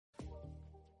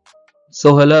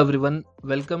So hello everyone,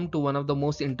 welcome to one of the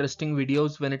most interesting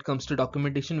videos when it comes to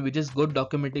documentation, which is good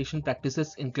documentation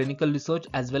practices in clinical research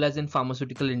as well as in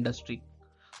pharmaceutical industry.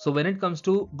 So when it comes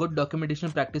to good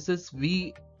documentation practices,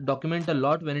 we document a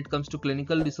lot when it comes to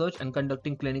clinical research and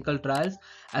conducting clinical trials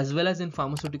as well as in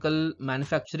pharmaceutical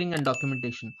manufacturing and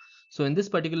documentation. So in this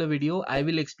particular video, I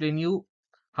will explain you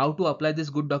how to apply these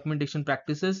good documentation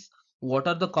practices, what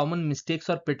are the common mistakes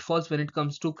or pitfalls when it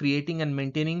comes to creating and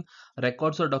maintaining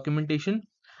records or documentation,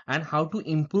 and how to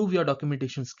improve your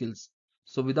documentation skills.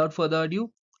 So without further ado,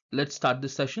 let's start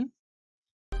this session.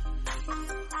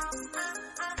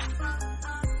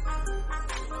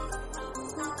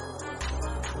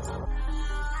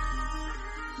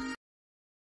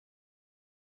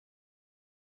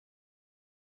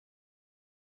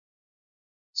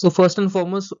 So first and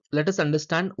foremost, let us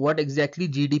understand what exactly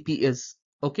GDP is.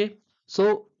 Okay,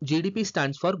 so GDP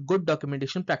stands for Good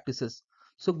Documentation Practices.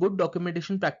 So good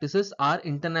documentation practices are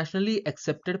internationally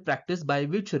accepted practice by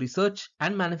which research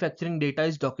and manufacturing data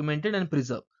is documented and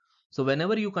preserved. So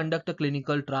whenever you conduct a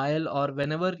clinical trial or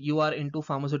whenever you are into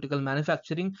pharmaceutical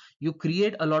manufacturing, you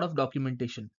create a lot of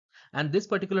documentation. And this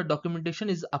particular documentation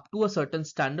is up to a certain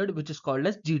standard which is called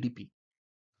as GDP.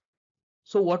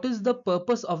 So what is the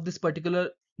purpose of this particular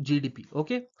GDP?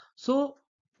 Okay, so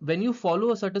when you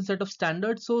follow a certain set of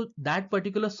standards, so that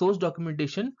particular source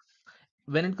documentation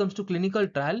when it comes to clinical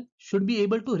trial should be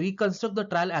able to reconstruct the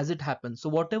trial as it happens. So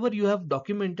whatever you have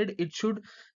documented, it should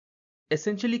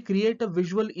essentially create a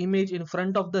visual image in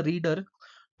front of the reader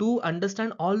to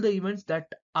understand all the events that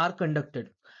are conducted.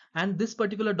 And this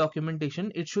particular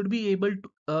documentation, it should be able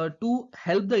to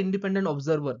help the independent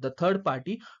observer, the third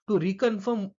party, to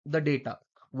reconfirm the data,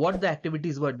 what the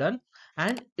activities were done,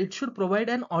 and it should provide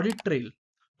an audit trail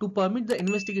to permit the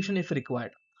investigation if required.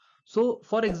 So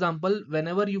for example,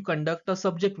 whenever you conduct a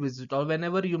subject visit or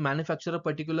whenever you manufacture a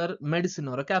particular medicine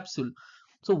or a capsule,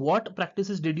 so what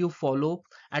practices did you follow?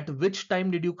 At which time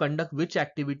did you conduct which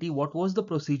activity? What was the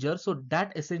procedure? So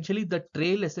that essentially the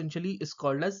trail essentially is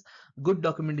called as good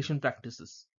documentation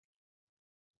practices.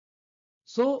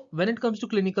 So when it comes to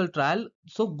clinical trial,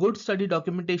 so good study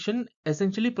documentation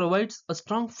essentially provides a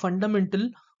strong fundamental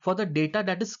for the data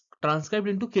that is transcribed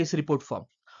into case report form.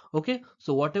 Okay,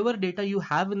 so whatever data you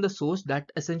have in the source, that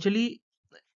essentially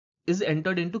is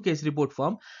entered into case report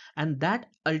form, and that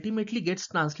ultimately gets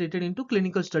translated into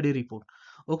clinical study report.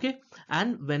 Okay,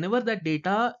 and whenever that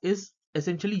data is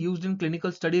essentially used in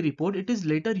clinical study report, it is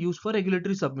later used for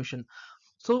regulatory submission.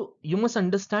 So you must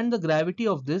understand the gravity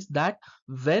of this, that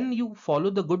when you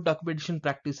follow the good documentation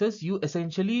practices, you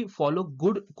essentially follow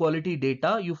good quality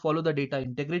data, you follow the data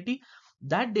integrity.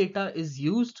 That data is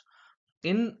used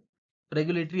in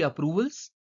regulatory approvals.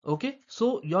 Okay,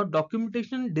 so your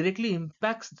documentation directly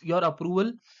impacts your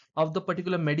approval of the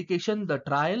particular medication, the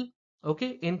trial,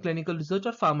 okay, in clinical research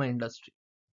or pharma industry.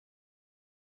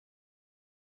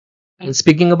 And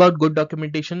speaking about good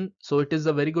documentation, so it is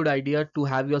a very good idea to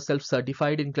have yourself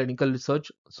certified in clinical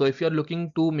research. So if you're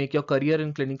looking to make your career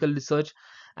in clinical research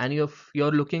and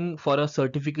you're looking for a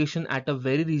certification at a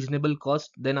very reasonable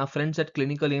cost, then our friends at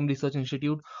Clinical Aim Research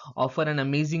Institute offer an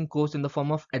amazing course in the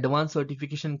form of advanced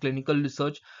certification in clinical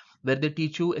research, where they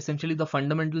teach you essentially the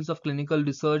fundamentals of clinical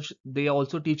research. They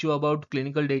also teach you about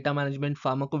clinical data management,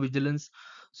 pharmacovigilance.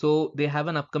 So they have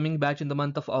an upcoming batch in the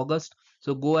month of August.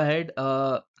 So go ahead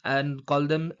and call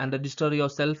them and register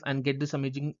yourself and get this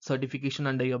amazing certification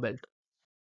under your belt.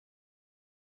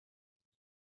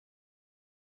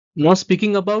 Now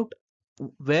speaking about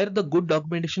where the good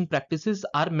documentation practices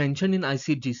are mentioned in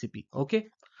ICH-GCP. Okay,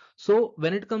 so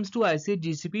when it comes to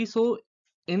ICH-GCP, so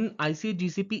in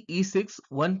ICH-GCP E6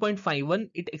 1.51,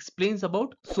 it explains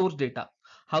about source data,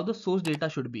 how the source data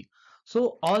should be.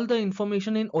 So all the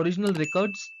information in original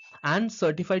records and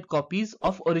certified copies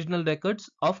of original records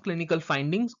of clinical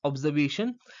findings,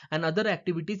 observation, and other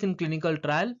activities in clinical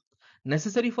trial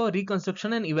necessary for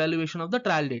reconstruction and evaluation of the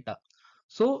trial data.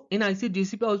 So in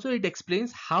ICH-GCP also it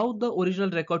explains how the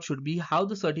original record should be, how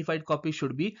the certified copy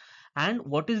should be, and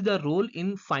what is the role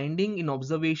in finding, in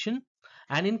observation,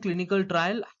 and in clinical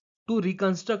trial to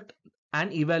reconstruct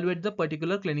and evaluate the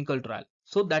particular clinical trial.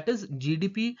 So that is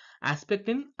GDP aspect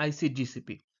in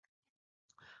ICH-GCP.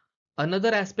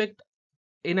 Another aspect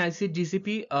in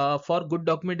ICH-GCP for good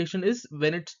documentation is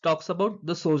when it talks about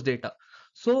the source data.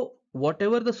 So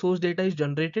whatever the source data is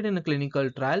generated in a clinical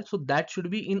trial, so that should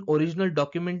be in original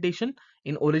documentation,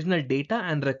 in original data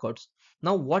and records.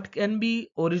 Now what can be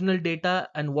original data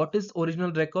and what is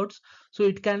original records? So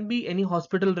it can be any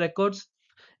hospital records,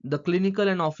 the clinical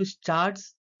and office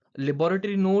charts,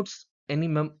 laboratory notes, any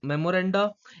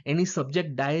memoranda, any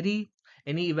subject diary,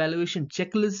 any evaluation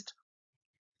checklist,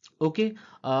 Okay,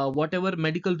 whatever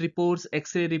medical reports,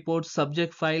 x-ray reports,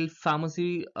 subject file,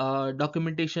 pharmacy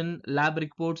documentation, lab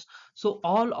reports, so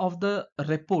all of the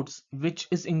reports which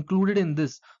is included in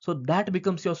this, so that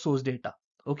becomes your source data.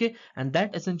 Okay, and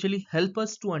that essentially help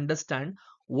us to understand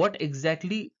what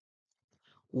exactly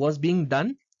was being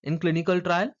done in clinical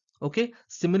trial. Okay,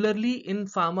 similarly in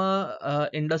pharma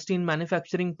industry, in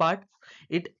manufacturing part,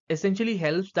 it essentially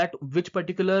helps that which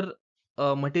particular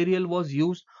material was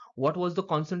used, what was the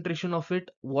concentration of it,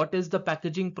 what is the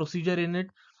packaging procedure in it,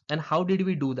 and how did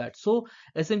we do that. So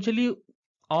essentially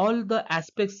all the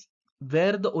aspects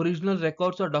where the original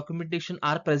records or documentation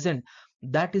are present,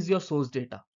 that is your source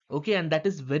data. Okay, and that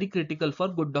is very critical for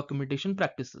good documentation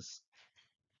practices.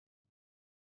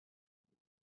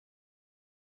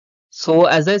 So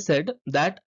as I said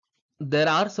that there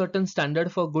are certain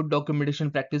standard for good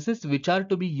documentation practices which are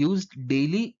to be used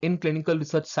daily in clinical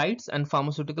research sites and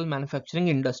pharmaceutical manufacturing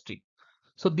industry.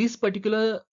 So these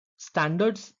particular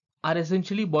standards are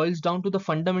essentially boils down to the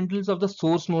fundamentals of the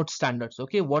source node standards.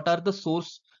 Okay, what are the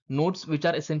source nodes which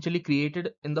are essentially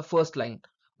created in the first line?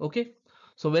 Okay,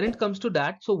 so when it comes to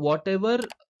that, so whatever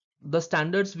the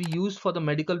standards we use for the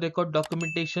medical record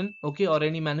documentation, okay, or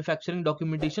any manufacturing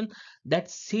documentation, that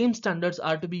same standards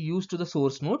are to be used to the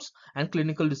source notes and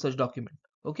clinical research document.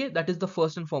 Okay, that is the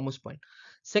first and foremost point.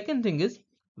 Second thing is,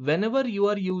 whenever you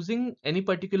are using any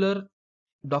particular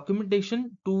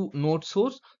documentation to node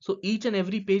source, so each and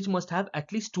every page must have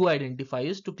at least two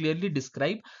identifiers to clearly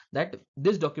describe that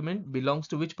this document belongs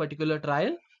to which particular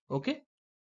trial, okay,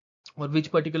 or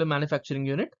which particular manufacturing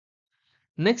unit.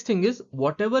 Next thing is,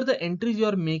 whatever the entries you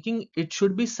are making, it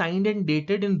should be signed and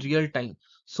dated in real time,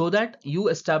 so that you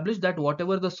establish that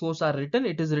whatever the source are written,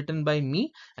 it is written by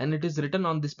me and it is written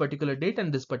on this particular date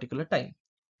and this particular time.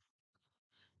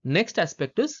 Next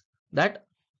aspect is that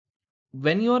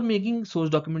when you are making source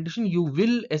documentation, you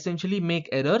will essentially make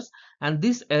errors, and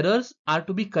these errors are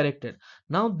to be corrected.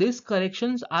 Now these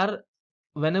corrections are,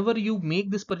 whenever you make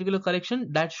this particular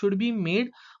correction, that should be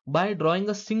made by drawing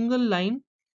a single line,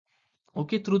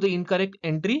 okay, through the incorrect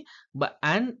entry, but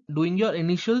and doing your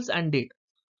initials and date.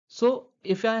 So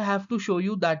if I have to show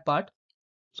you that part,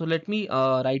 so let me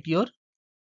write here.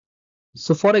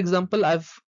 So for example,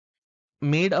 I've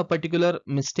made a particular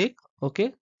mistake.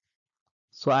 Okay,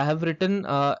 so I have written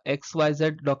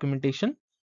XYZ documentation.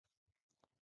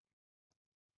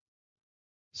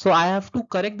 So I have to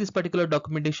correct this particular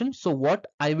documentation. So what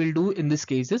I will do in this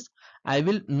case is, I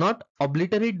will not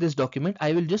obliterate this document.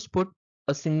 I will just put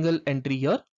a single entry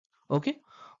here. Okay,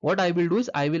 what I will do is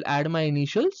I will add my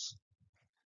initials.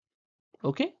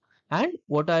 Okay, and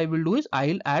what I will do is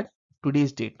I'll add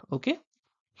today's date. Okay,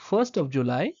 1st of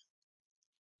July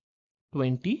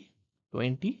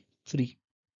 2023.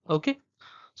 Okay,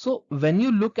 so when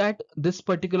you look at this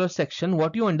particular section,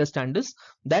 what you understand is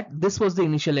that this was the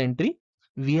initial entry,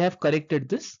 we have corrected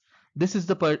this, this is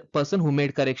the person who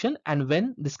made correction and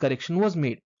when this correction was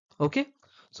made. Okay,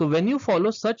 so when you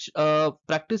follow such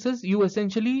practices, you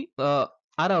essentially are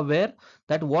aware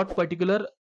that what particular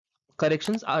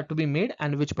corrections are to be made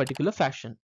and which particular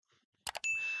fashion.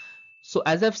 So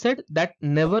as I've said, that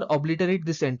never obliterate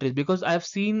this entries, because I've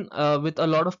seen with a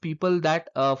lot of people that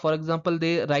for example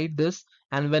they write this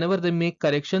and whenever they make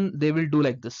correction they will do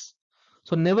like this.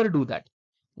 So never do that.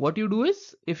 What you do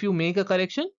is, if you make a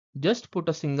correction, just put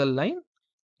a single line,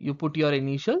 you put your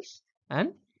initials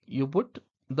and you put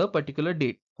the particular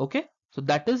date. Okay, so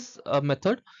that is a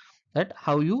method that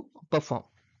how you perform.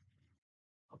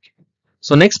 Okay,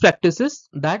 so next practice is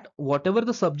that whatever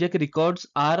the subject records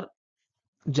are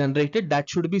generated, that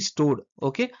should be stored.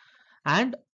 Okay,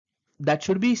 and that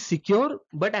should be secure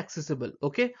but accessible.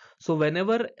 Okay, so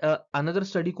whenever another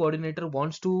study coordinator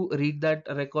wants to read that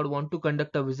record, want to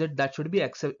conduct a visit, that should be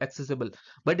accessible,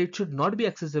 but it should not be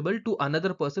accessible to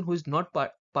another person who is not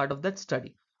part of that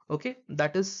study. Okay,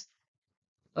 that is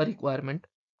a requirement.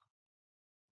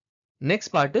 Next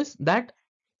part is that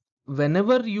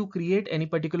whenever you create any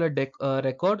particular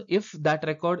record, if that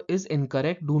record is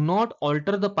incorrect, do not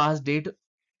alter the past date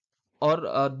or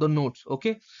the notes,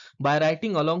 okay, by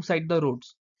writing alongside the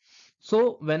roads.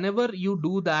 So whenever you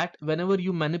do that, whenever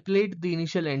you manipulate the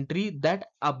initial entry, that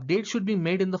update should be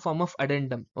made in the form of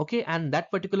addendum. Okay, and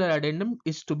that particular addendum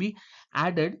is to be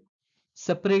added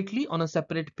separately on a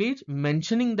separate page,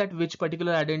 mentioning that which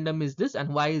particular addendum is this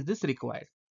and why is this required.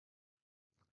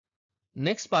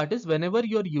 Next part is, whenever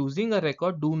you're using a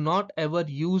record, do not ever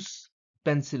use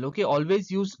pencil. Okay,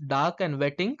 always use dark and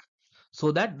wet ink,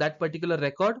 so that that particular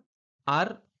record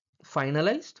are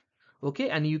finalized.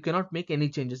 Okay, and you cannot make any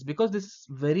changes, because this is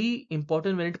very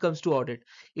important when it comes to audit.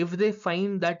 If they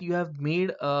find that you have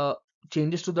made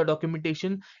changes to the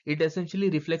documentation, it essentially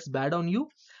reflects bad on you,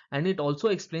 and it also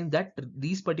explains that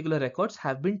these particular records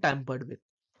have been tampered with.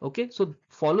 Okay, so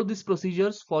follow these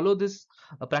procedures, follow these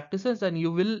practices, and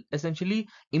you will essentially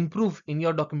improve in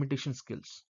your documentation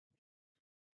skills.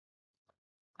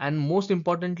 And most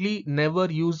importantly, never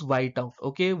use whiteout.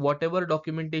 Okay, whatever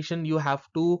documentation you have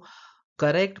to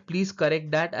correct, please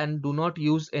correct that, and do not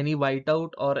use any whiteout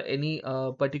or any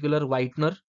particular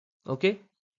whitener. Okay,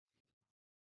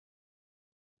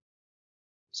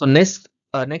 so next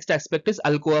aspect is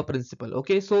ALCOA principle.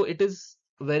 Okay, so it is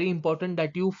very important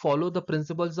that you follow the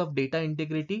principles of data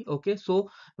integrity. Okay, so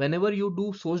whenever you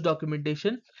do source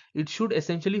documentation, it should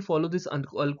essentially follow this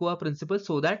ALCOA principle,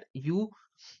 so that you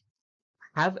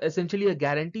have essentially a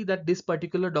guarantee that this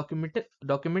particular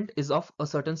document is of a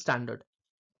certain standard.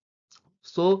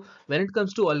 So when it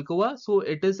comes to ALCOA, so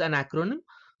it is an acronym.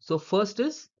 So first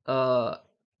is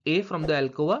A from the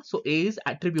ALCOA. So A is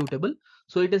attributable.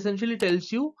 So it essentially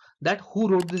tells you that who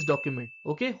wrote this document.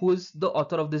 Okay, who is the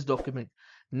author of this document.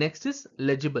 Next is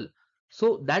legible.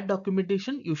 So that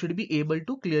documentation you should be able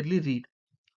to clearly read.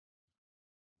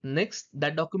 Next,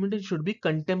 that documentation should be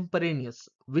contemporaneous,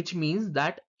 which means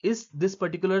that is this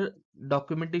particular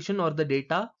documentation or the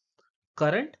data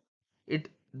current, it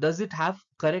does it have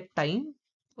correct time,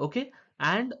 okay,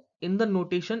 and in the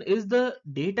notation is the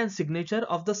date and signature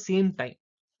of the same time.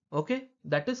 Okay,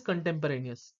 that is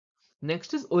contemporaneous.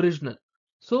 Next is original.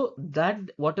 So that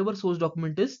whatever source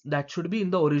document is, that should be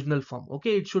in the original form.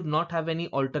 Okay, it should not have any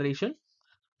alteration,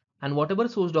 and whatever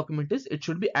source document is, it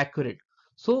should be accurate.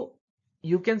 So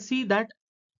you can see that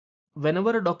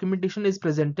whenever a documentation is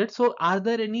presented, so are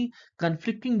there any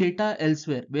conflicting data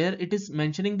elsewhere where it is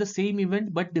mentioning the same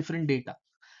event but different data?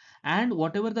 And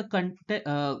whatever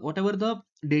the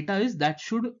data is, that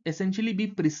should essentially be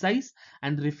precise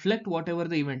and reflect whatever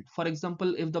the event. For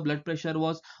example, if the blood pressure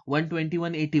was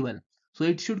 121/81, so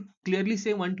it should clearly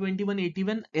say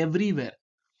 121/81 everywhere.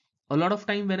 A lot of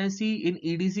time when I see in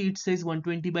EDC it says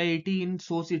 120/80, in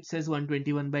source it says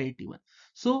 121/81.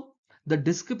 So the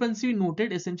discrepancy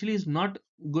noted essentially is not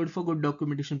good for good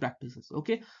documentation practices.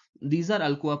 Okay, these are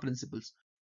ALCOA principles.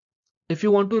 If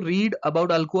you want to read about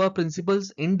ALCOA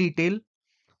principles in detail,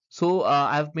 so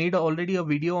I've made already a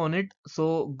video on it,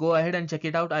 so go ahead and check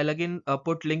it out. I'll again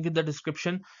put link in the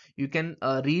description. You can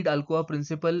read ALCOA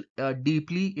principle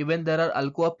deeply. Even there are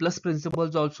ALCOA plus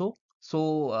principles also,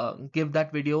 so give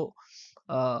that video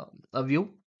a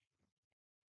view.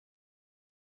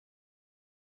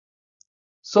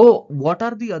 So what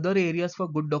are the other areas for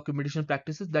good documentation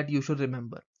practices that you should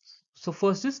remember? So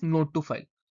first is note to file.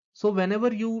 So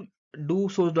whenever you do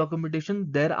source documentation,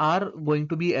 there are going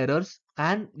to be errors,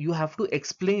 and you have to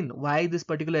explain why this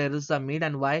particular errors are made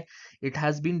and why it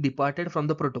has been departed from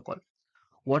the protocol.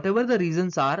 Whatever the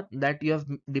reasons are that you have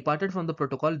departed from the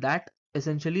protocol, that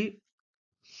essentially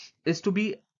is to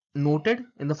be noted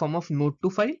in the form of note to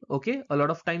file. Okay, a lot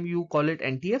of time you call it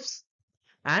NTFs,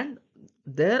 and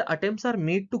their attempts are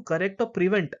made to correct or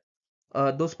prevent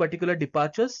those particular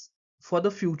departures for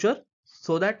the future,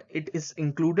 so that it is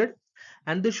included,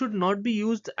 and they should not be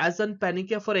used as an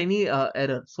panacea for any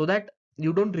error, so that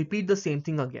you don't repeat the same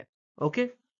thing again.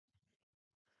 Okay,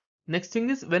 next thing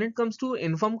is when it comes to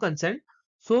informed consent.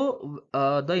 So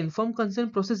the informed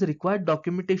consent process required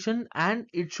documentation, and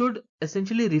it should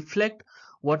essentially reflect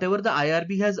whatever the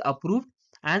IRB has approved,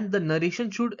 and the narration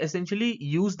should essentially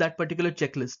use that particular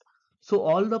checklist. So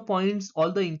all the points,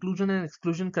 all the inclusion and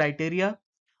exclusion criteria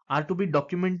are to be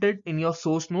documented in your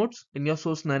source notes, in your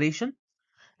source narration,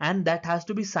 and that has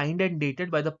to be signed and dated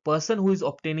by the person who is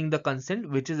obtaining the consent,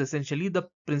 which is essentially the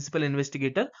principal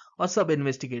investigator or sub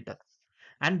investigator,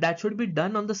 and that should be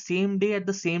done on the same day at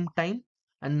the same time,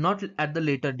 and not at the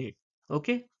later date.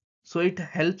 Okay, so it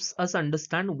helps us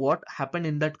understand what happened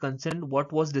in that consent,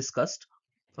 what was discussed,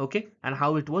 okay, and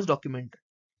how it was documented.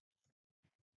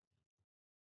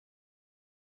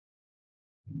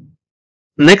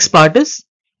 Next part is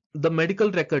the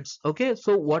medical records. Okay,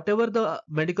 so whatever the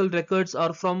medical records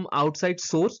are from outside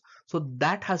source, so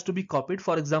that has to be copied.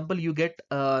 For example, you get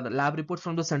lab reports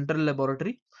from the central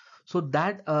laboratory, so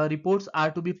that reports are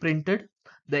to be printed.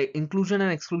 The inclusion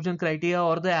and exclusion criteria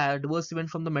or the adverse event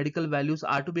from the medical values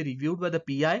are to be reviewed by the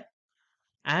PI,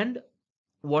 and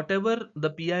whatever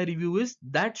the PI review is,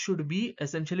 that should be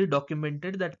essentially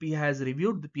documented, that PI has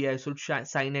reviewed. The PI should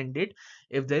sign and date.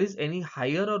 If there is any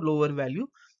higher or lower value,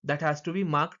 that has to be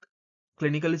marked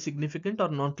clinically significant or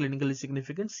non-clinically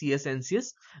significant, CS,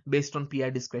 NCS, based on PI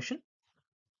discretion.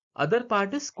 Other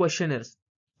part is questionnaires.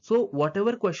 So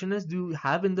whatever questionnaires do you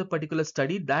have in the particular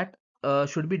study, that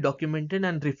should be documented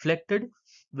and reflected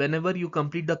whenever you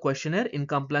complete the questionnaire in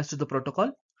compliance to the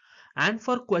protocol. And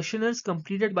for questionnaires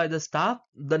completed by the staff,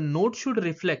 the note should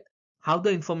reflect how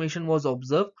the information was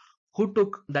observed, who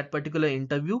took that particular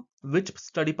interview, which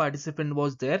study participant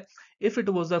was there, if it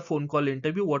was a phone call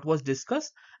interview, what was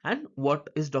discussed, and what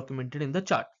is documented in the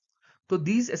chart. So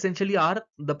these essentially are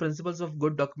the principles of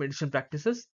good documentation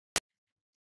practices.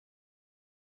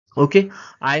 Okay,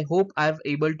 I hope I've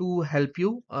able to help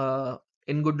you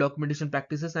in good documentation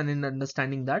practices and in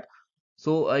understanding that.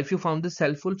 So if you found this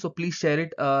helpful, so please share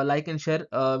it, like and share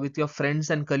with your friends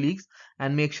and colleagues,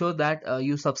 and make sure that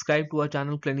you subscribe to our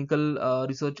channel Clinical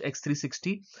Research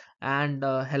X360 and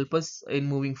help us in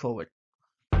moving forward.